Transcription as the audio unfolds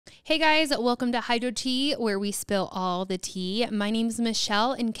Hey guys, welcome to HydroTea, where we spill all the tea. My name is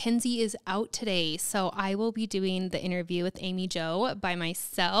Michelle and Kenzie is out today, so I will be doing the interview with Amy Jo by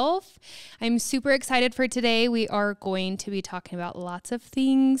myself. I'm super excited for today. We are going to be talking about lots of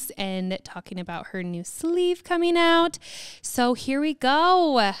things and talking about her new sleeve coming out. So here we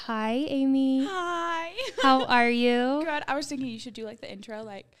go. Hi, Amy. Hi. How are you? Good. I was thinking you should do like the intro,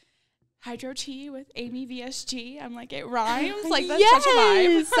 like HydroTea with Amy VSG. I'm like, it rhymes. Like, that's such a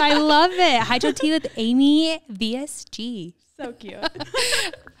vibe. I love it. HydroTea with Amy VSG. So cute.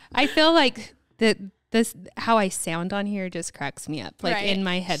 I feel like this how I sound on here just cracks me up. Like in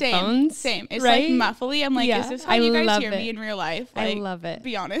my headphones. Same. It's right? like muffly. I'm like, is this how you guys hear me in real life? Like, I love it.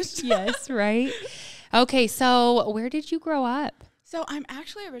 Be honest. Yes, right? Okay, so where did you grow up? So I'm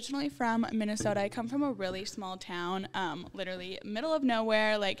actually originally from Minnesota. I come from a really small town, literally middle of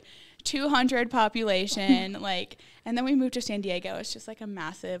nowhere, like 200 population, like, and then we moved to San Diego. It's just like a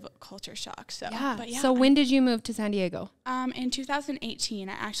massive culture shock. So, So when did you move to San Diego? In 2018,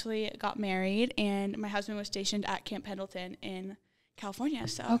 I actually got married, and my husband was stationed at Camp Pendleton in California.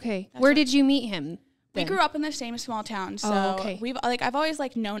 So okay, where did you meet him? We grew up in the same small town, so I've always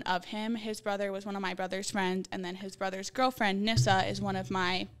like known of him. His brother was one of my brother's friends, and then his brother's girlfriend, Nissa, is one of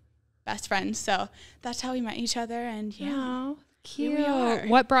my best friends. So that's how we met each other, and cute. Here we are.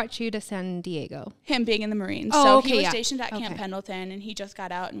 What brought you to San Diego? Him being in the Marines. Oh, so he was stationed at Camp Pendleton, and he just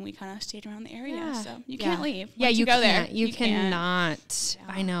got out, and we kind of stayed around the area. So you can't leave. Yeah, you go there. there. You cannot.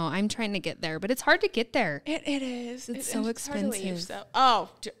 Yeah. I know. I'm trying to get there, but it's hard to get there. It is. It's so expensive. Hard to leave, so.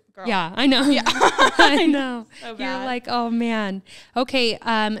 Girl. Yeah, I know. Yeah. I know. So you're like, oh man. Okay.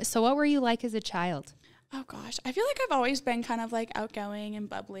 So what were you like as a child? Oh gosh, I feel like I've always been kind of like outgoing and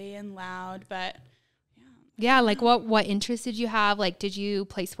bubbly and loud, but yeah. Like what interests did you have? Like, did you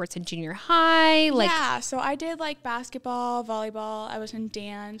play sports in junior high? Like, yeah. So I did like basketball, volleyball. I was in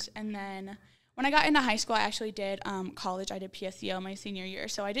dance, and then when I got into high school, I actually did college. I did PSEO my senior year.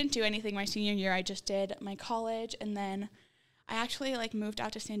 So I didn't do anything my senior year. I just did my college, and then I actually like moved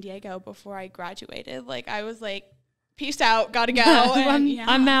out to San Diego before I graduated. Like I was like, peace out, gotta go.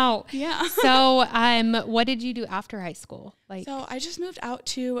 I'm out. Yeah. So what did you do after high school? Like, so I just moved out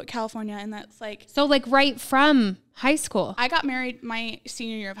to California, and that's like, so like right from high school. I got married my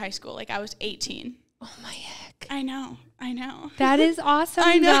senior year of high school. Like I was 18. Oh my heck. I know. That is awesome.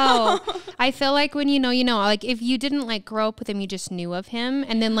 I know. I feel like when you know, like if you didn't like grow up with him, you just knew of him.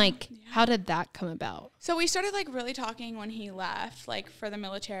 And then like, how did that come about? So we started like really talking when he left, like for the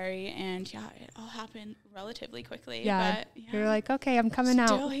military, and it all happened relatively quickly. Yeah. But, you're like, okay, I'm coming out.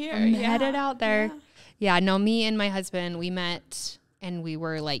 Still here. I'm headed out there. Yeah. No, me and my husband, we met and we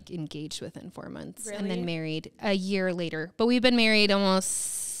were like engaged within 4 months and then married a year later. But we've been married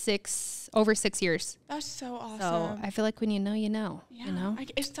almost over 6 years. That's so awesome. So I feel like when you know, you know. Yeah. You know?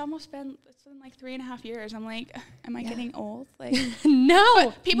 It's been like 3.5 years. I'm like, am I getting old? Like no.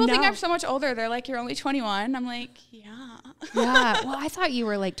 But people think I'm so much older. They're like, you're only 21. I'm like, yeah. Yeah. Well, I thought you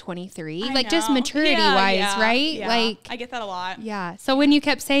were like 23. Like just maturity wise, right? Yeah. Like I get that a lot. Yeah. So when you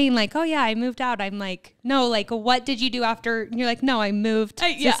kept saying like, oh yeah, I moved out, I'm like, no, like what did you do after? And you're like, no, I moved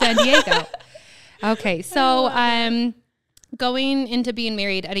to San Diego. Okay. So going into being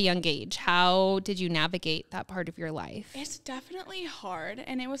married at a young age, how did you navigate that part of your life? It's definitely hard.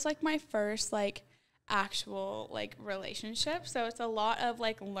 And it was like my first like actual like relationship. So it's a lot of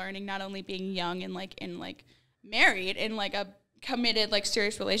like learning, not only being young and like in like married in like a committed like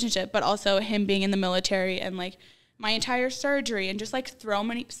serious relationship, but also him being in the military and like my entire surgery and just like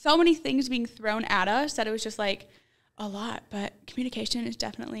so many things being thrown at us that it was just like a lot. But communication is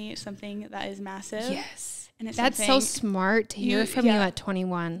definitely something that is massive. Yes. And it's that's so smart to hear from you at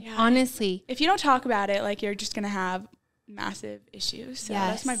 21. Yeah. Honestly. If you don't talk about it, like you're just going to have massive issues. So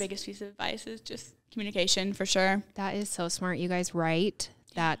that's my biggest piece of advice is just communication for sure. That is so smart. You guys write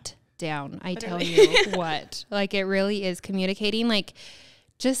that down. I tell you what, like it really is communicating. Like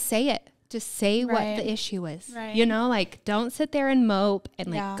just say it. Just say what the issue is, you know, like don't sit there and mope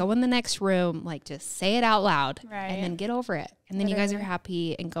and like go in the next room, like just say it out loud and then get over it. And then you guys are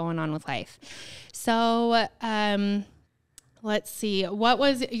happy and going on with life. So, let's see, what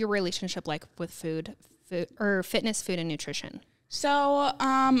was your relationship like with food or fitness, food and nutrition? So,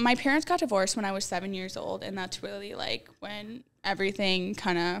 my parents got divorced when I was 7 years old, and that's really like when everything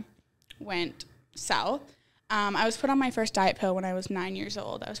kind of went south. I was put on my first diet pill when I was 9 years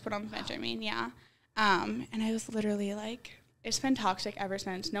old. I was put on phentermine, and I was literally like, it's been toxic ever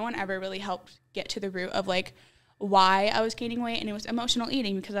since. No one ever really helped get to the root of like why I was gaining weight, and it was emotional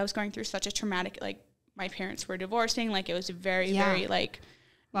eating because I was going through such a traumatic, like my parents were divorcing, like it was very, very like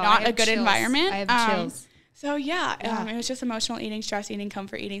not a good environment. I have chills. So it was just emotional eating, stress eating,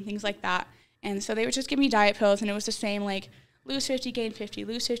 comfort eating, things like that. And so they would just give me diet pills, and it was the same, like, lose 50, gain 50,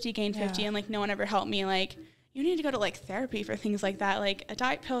 lose 50, gain 50. And, like, no one ever helped me. Like, you need to go to, like, therapy for things like that. Like, a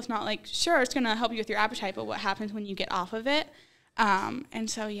diet pill is not, like, sure, it's going to help you with your appetite, but what happens when you get off of it? And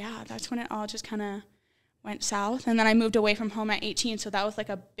so, that's when it all just kind of went south. And then I moved away from home at 18, so that was, like,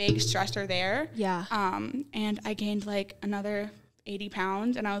 a big stressor there. Yeah. And I gained, like, another 80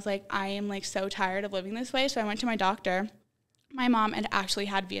 pounds, and I was like, I am, like, so tired of living this way. So I went to my doctor. My mom had actually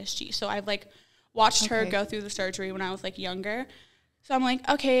had VSG, so I've, like, watched her go through the surgery when I was, like, younger. So I'm like,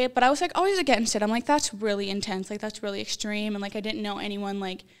 okay, but I was, like, always against it. I'm like, that's really intense, like, that's really extreme. And, like, I didn't know anyone,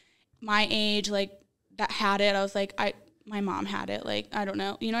 like, my age, like, that had it. I was like, my mom had it, like, I don't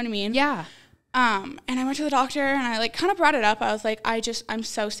know, you know what I mean? Yeah. And I went to the doctor, and I, like, kind of brought it up. I was like, I'm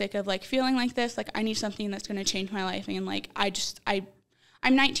so sick of, like, feeling like this. Like, I need something that's going to change my life. And, like, I'm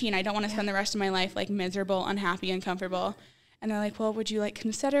 19. I don't want to spend the rest of my life, like, miserable, unhappy, uncomfortable. And they're like, well, would you, like,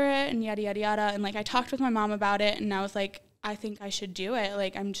 consider it? And yada, yada, yada. And, like, I talked with my mom about it, and I was like, I think I should do it.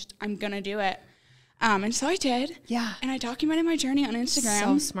 Like, I'm going to do it. And so I did. Yeah. And I documented my journey on Instagram.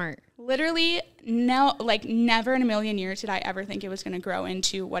 So smart. Literally, no, like, never in a million years did I ever think it was going to grow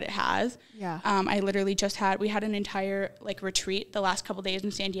into what it has. Yeah. I literally we had an entire, like, retreat the last couple days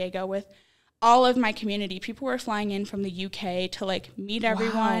in San Diego with all of my community. People were flying in from the UK to, like, meet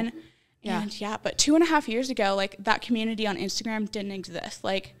everyone. Yeah. And but 2.5 years ago, like, that community on Instagram didn't exist.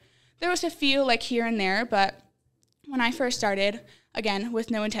 Like, there was a few, like, here and there, but when I first started, again,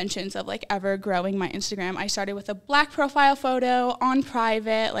 with no intentions of, like, ever growing my Instagram, I started with a black profile photo on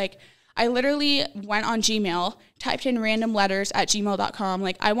private. Like, I literally went on Gmail, typed in random letters at gmail.com.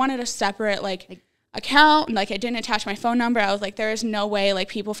 Like, I wanted a separate, like account. And, like, I didn't attach my phone number. I was like, there is no way, like,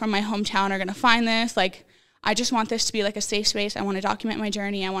 people from my hometown are going to find this. Like, I just want this to be, like, a safe space. I want to document my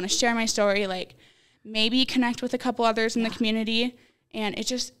journey. I want to share my story, like, maybe connect with a couple others in the community. And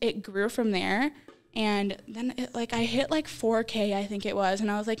it grew from there. And then, I hit, like, 4K, I think it was. And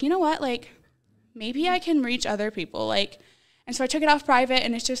I was like, you know what? Like, maybe I can reach other people. Like, and so I took it off private,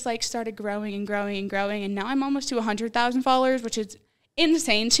 and it's just, like, started growing and growing and growing. And now I'm almost to 100,000 followers, which is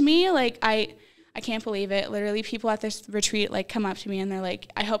insane to me. Like, I can't believe it. Literally, people at this retreat, like, come up to me, and they're like,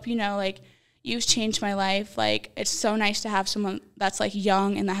 I hope you know, like, you've changed my life. Like, it's so nice to have someone that's, like,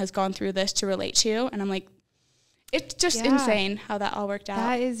 young and that has gone through this to relate to. And I'm like, it's just insane how that all worked out.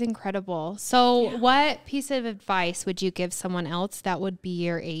 That is incredible. So what piece of advice would you give someone else that would be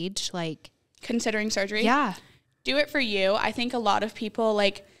your age, like, considering surgery? Yeah. Do it for you. I think a lot of people,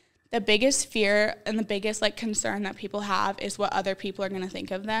 like, the biggest fear and the biggest, like, concern that people have is what other people are going to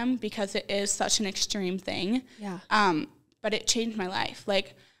think of them, because it is such an extreme thing. Yeah. But it changed my life.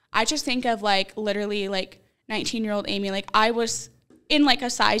 Like, I just think of, like, literally, like, 19-year-old Amy. Like, I was in, like, a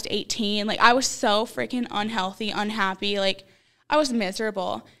size 18. Like, I was so freaking unhealthy, unhappy. Like, I was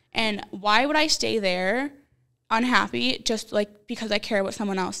miserable. And why would I stay there unhappy just, like, because I care what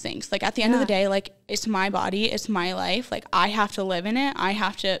someone else thinks? Like, at the end of the day, like, it's my body, it's my life. Like, I have to live in it. I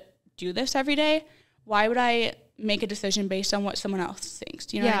have to do this every day. Why would I make a decision based on what someone else thinks?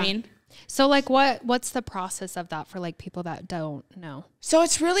 Do you know what I mean? So, like, what's the process of that for, like, people that don't know? So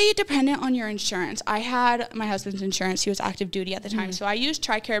it's really dependent on your insurance. I had my husband's insurance. He was active duty at the time. So I used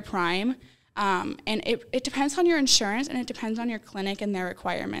TRICARE Prime. And it depends on your insurance, and it depends on your clinic and their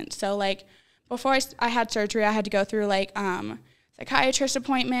requirements. So, like, before I had surgery, I had to go through, like, psychiatrist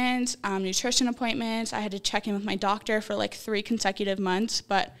appointments, nutrition appointments. I had to check in with my doctor for, like, 3 consecutive months.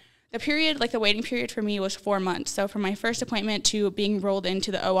 But the period, like, the waiting period for me was 4 months. So from my first appointment to being rolled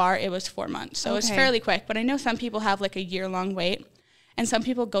into the OR, it was 4 months. So it was fairly quick. But I know some people have, like, a year-long wait. And some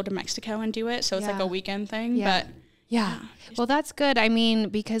people go to Mexico and do it. So it's, like, a weekend thing. Yeah. But yeah. Well, that's good. I mean,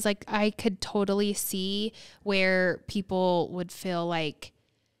 because, like, I could totally see where people would feel like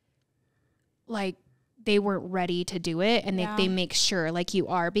they weren't ready to do it, and they make sure, like, you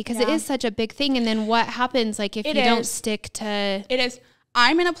are, because it is such a big thing. And then what happens, like, if you don't stick to it? Is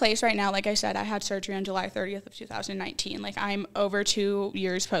I'm in a place right now, like I said, I had surgery on July 30th of 2019. Like, I'm over 2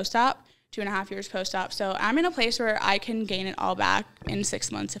 years post-op, 2.5 years post-op. So I'm in a place where I can gain it all back in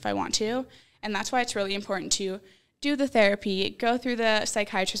 6 months if I want to. And that's why it's really important to do the therapy, go through the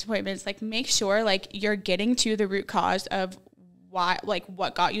psychiatrist appointments, like, make sure, like, you're getting to the root cause of why, like,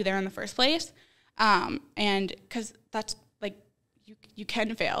 what got you there in the first place. And because that's, like, you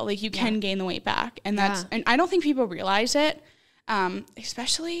can fail, like, you can gain the weight back. And and I don't think people realize it.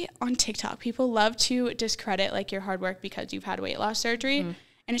 Especially on TikTok, people love to discredit, like, your hard work because you've had weight loss surgery. And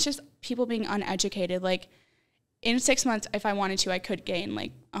it's just people being uneducated. Like, in 6 months, if I wanted to, I could gain,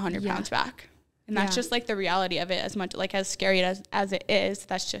 like, 100 pounds back. And that's just, like, the reality of it. As much, like, as scary as it is,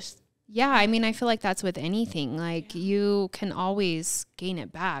 that's just Yeah, I mean, I feel like that's with anything. Like you can always gain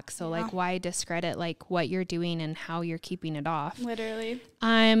it back. So like why discredit like what you're doing and how you're keeping it off? Literally.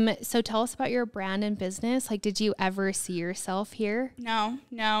 So tell us about your brand and business. Like, did you ever see yourself here? No,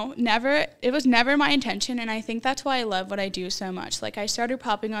 never. It was never my intention. And I think that's why I love what I do so much. Like I started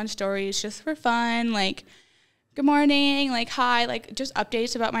popping on stories just for fun, like good morning, like hi, like just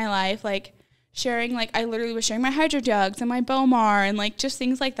updates about my life, like sharing, like I literally was sharing my hydro jugs and my Bomar and like just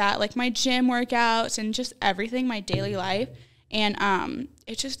things like that, like my gym workouts and just everything, my daily life. And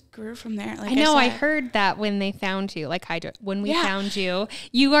it just grew from there. Like I heard that when they found you, like when we found you,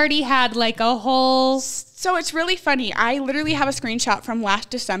 you already had like a whole. So it's really funny. I literally have a screenshot from last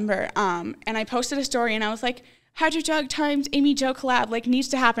December. And I posted a story and I was like, Hydro Jug times Amy Jo collab, like needs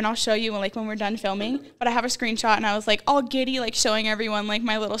to happen. I'll show you like when we're done filming. But I have a screenshot and I was like all giddy, like showing everyone like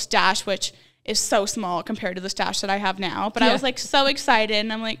my little stash, which is so small compared to the stash that I have now. But I was like so excited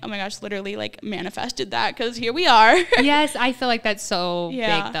and I'm like, oh my gosh, literally like manifested that because here we are. Yes, I feel like that's so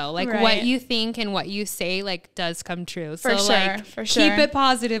big though. Like what you think and what you say like does come true. For so sure, like for sure. Keep it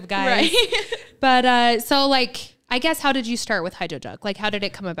positive, guys. Right. But so like I guess how did you start with Hydro Jug? Like how did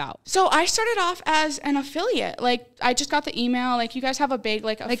it come about? So I started off as an affiliate. Like I just got the email, like you guys have a big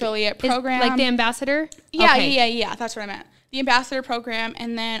like affiliate program. Like the ambassador? Yeah, yeah. That's what I meant. The ambassador program.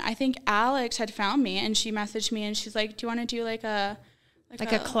 And then I think Alex had found me and she messaged me and she's like, do you want to do like a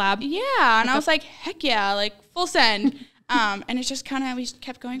collab? Yeah. And I was like, heck yeah, like full send. And it's just kind of, we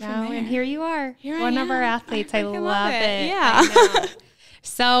kept going from there. And here you are. One of our athletes. I love it. Yeah.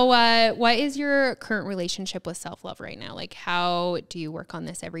 So what is your current relationship with self-love right now? Like how do you work on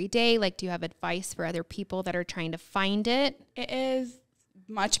this every day? Like do you have advice for other people that are trying to find it? It is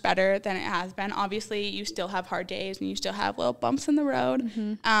much better than it has been. Obviously, you still have hard days and you still have little bumps in the road.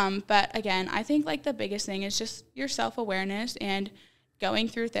 Mm-hmm. But again, I think like the biggest thing is just your self-awareness and going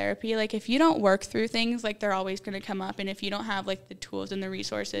through therapy. Like if you don't work through things, like they're always going to come up. And if you don't have like the tools and the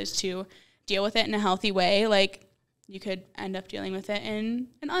resources to deal with it in a healthy way, like you could end up dealing with it in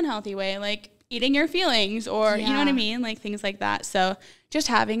an unhealthy way, like eating your feelings or, you know what I mean? Like things like that. So just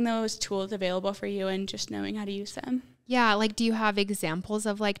having those tools available for you and just knowing how to use them. Yeah. Like, do you have examples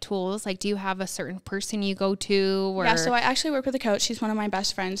of like tools? Like, do you have a certain person you go to? Or? Yeah. So I actually work with a coach. She's one of my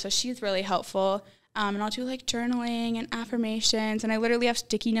best friends. So she's really helpful. And I'll do like journaling and affirmations. And I literally have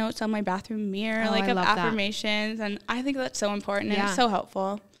sticky notes on my bathroom mirror, like of affirmations. And I think that's so important and it's so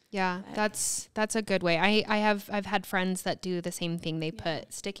helpful. Yeah, that's a good way. I've had friends that do the same thing. They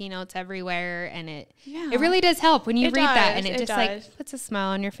put sticky notes everywhere and it really does help when you read that and it just like puts a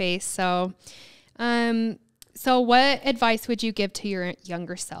smile on your face. So so what advice would you give to your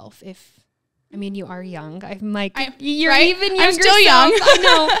younger self? I mean, you are young. I'm like, you're even younger. I'm still young. I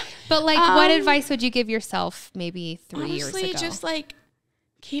know. But like, what advice would you give yourself maybe 3 years ago? Honestly, just like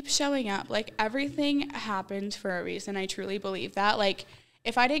keep showing up. Like everything happens for a reason. I truly believe that. Like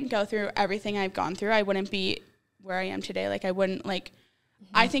if I didn't go through everything I've gone through, I wouldn't be where I am today. Like I wouldn't like,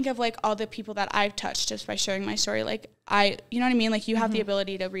 I think of like all the people that I've touched just by sharing my story. Like you know what I mean? Like you have the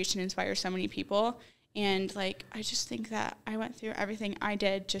ability to reach and inspire so many people. And like, I just think that I went through everything I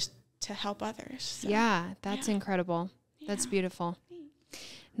did just to help others. So. Yeah, that's incredible. That's beautiful.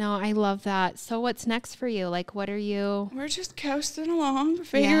 No, I love that. So what's next for you? Like, what are you? We're just coasting along,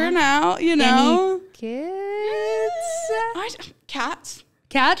 figuring out, you know. Any kids? Cats.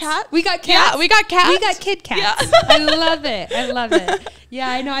 Cats? We got cats? Yeah, we got cats. We got kid cats. Yeah. I love it. I love it. Yeah,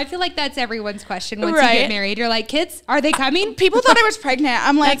 I know. I feel like that's everyone's question once you get married. You're like, kids, are they coming? People thought I was pregnant.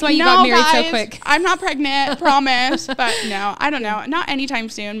 I'm like, that's why you got married so quick. I'm not pregnant, promise. But no, I don't know. Not anytime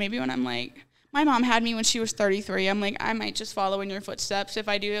soon. Maybe when I'm like, my mom had me when she was 33. I'm like, I might just follow in your footsteps if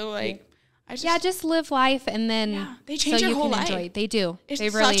I do. Like, just live life and then they change your whole life. Enjoy it. They do. They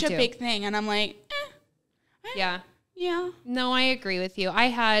really do. Such a big thing. And I'm like, yeah. Yeah. No, I agree with you. I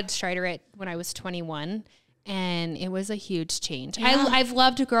had Strider when I was 21 and it was a huge change. Yeah. I've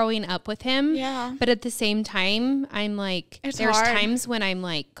loved growing up with him. Yeah. But at the same time, I'm like, there's times when I'm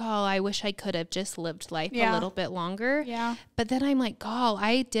like, oh, I wish I could have just lived life a little bit longer. Yeah. But then I'm like, oh,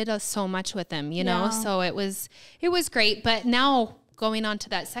 I did so much with him, you know? So it was great. But now going on to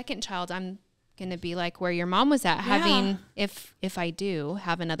that second child, I'm going to be like where your mom was at having, if I do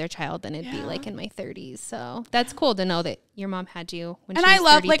have another child, then it'd be like in my 30s. So that's cool to know that your mom had you when she was 33. And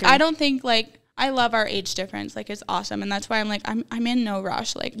I love, like, I don't think like, I love our age difference. Like it's awesome. And that's why I'm like, I'm in no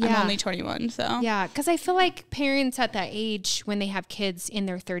rush. Like I'm only 21. So yeah. Cause I feel like parents at that age, when they have kids in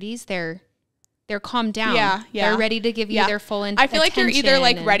their 30s, they're calmed down. Yeah. They're ready to give you their full attention. I feel like you're either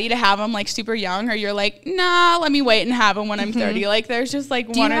like ready to have them like super young or you're like, nah, let me wait and have them when I'm 30. Like there's just like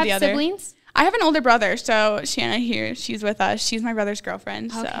one or the other. Do you have siblings? I have an older brother, so Shanna here, she's with us. She's my brother's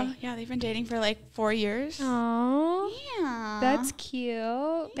girlfriend. Okay. So yeah, they've been dating for like 4 years. Oh, yeah, that's cute.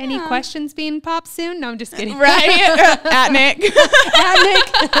 Yeah. Any questions being popped soon? No, I'm just kidding. Right. At Nick. At Nick.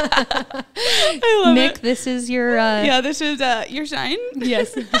 I love Nick, it. this is your yeah, this is your sign.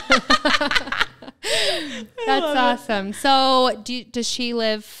 Yes. That's awesome. So does she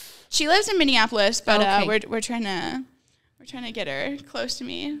live? She lives in Minneapolis, but Okay. we're trying to get her close to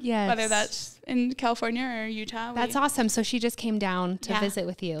me. Yes. Whether that's in California or Utah. That's awesome. So she just came down to visit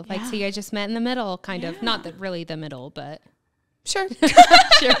with you. Like, so you guys just met in the middle, kind of. Not really the middle, but sure.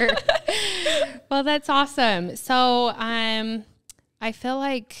 sure. Well, that's awesome. So I feel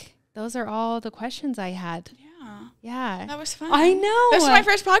like those are all the questions I had. Yeah. That was fun. I know. This is my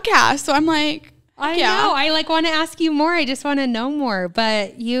first podcast, so I'm like, I know. I like want to ask you more. I just want to know more.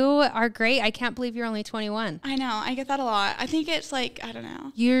 But you are great. I can't believe you're only 21. I know. I get that a lot. I think it's like, I don't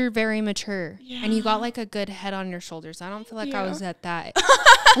know. You're very mature. Yeah. And you got like a good head on your shoulders. I don't feel like I was at that.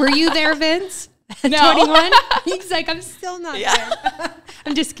 Were you there, Vince? No. 21? He's like, I'm still not there.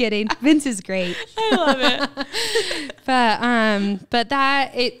 I'm just kidding. Vince is great. I love it.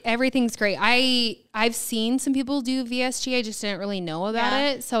 But everything's great. I've seen some people do VSG. I just didn't really know about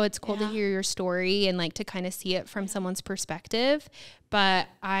it. So it's cool to hear your story and like to kind of see it from someone's perspective. But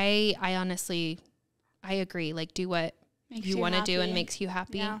I honestly, I agree. Like do what you want to do and makes you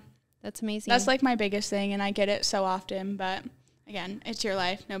happy. Yeah. That's amazing. That's like my biggest thing. And I get it so often, but again, it's your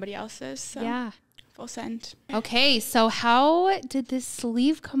life. Nobody else's. So yeah. Full send. Okay. So how did this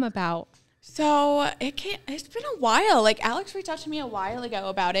sleeve come about? So it's been a while. Like Alex reached out to me a while ago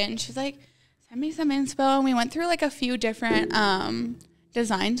about it and she's like, send me some inspo. And we went through like a few different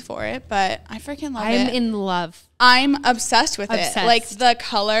designs for it, but I freaking love it. I'm in love. I'm obsessed with it. Like the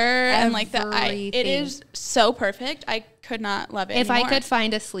color and like it is so perfect. I could not love it If anymore. I could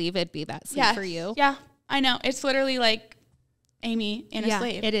find a sleeve, it'd be that sleeve for you. Yeah, I know. It's literally like Amy in a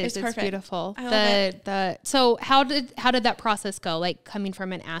sleeve. It is. It's perfect. Beautiful. I love it. So how did that process go? Like coming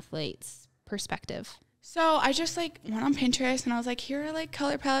from an athlete's perspective. So I just like went on Pinterest and I was like, here are like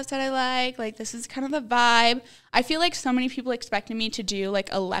color palettes that I like. Like this is kind of the vibe. I feel like so many people expected me to do like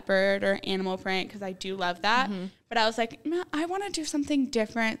a leopard or animal print because I do love that. Mm-hmm. But I was like, no, I want to do something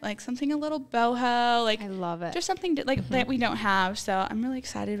different, like something a little boho. Like I love it. Just something that we don't have. So I'm really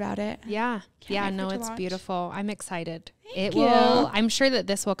excited about it. Yeah. No, it's beautiful. I'm excited. Thank you. I'm sure that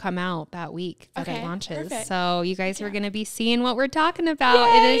this will come out that week that it launches. Perfect. So you guys are going to be seeing what we're talking about.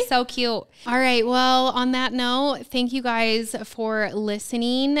 Yay. It is so cute. All right. Well, on that note, thank you guys for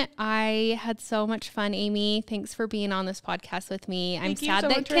listening. I had so much fun, Amy. Thanks for being on this podcast with me. I'm sad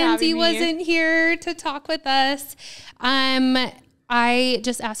that Kenzie wasn't here to talk with us. I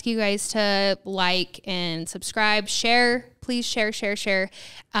just ask you guys to like and subscribe, share, please share.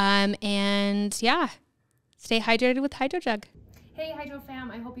 And yeah, stay hydrated with HydroJug. Hey, Hydro fam.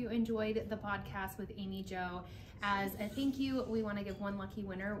 I hope you enjoyed the podcast with Amy Jo. As a thank you, we want to give one lucky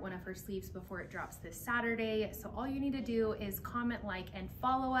winner one of her sleeves before it drops this Saturday. So all you need to do is comment, like, and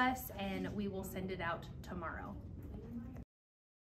follow us, and we will send it out tomorrow.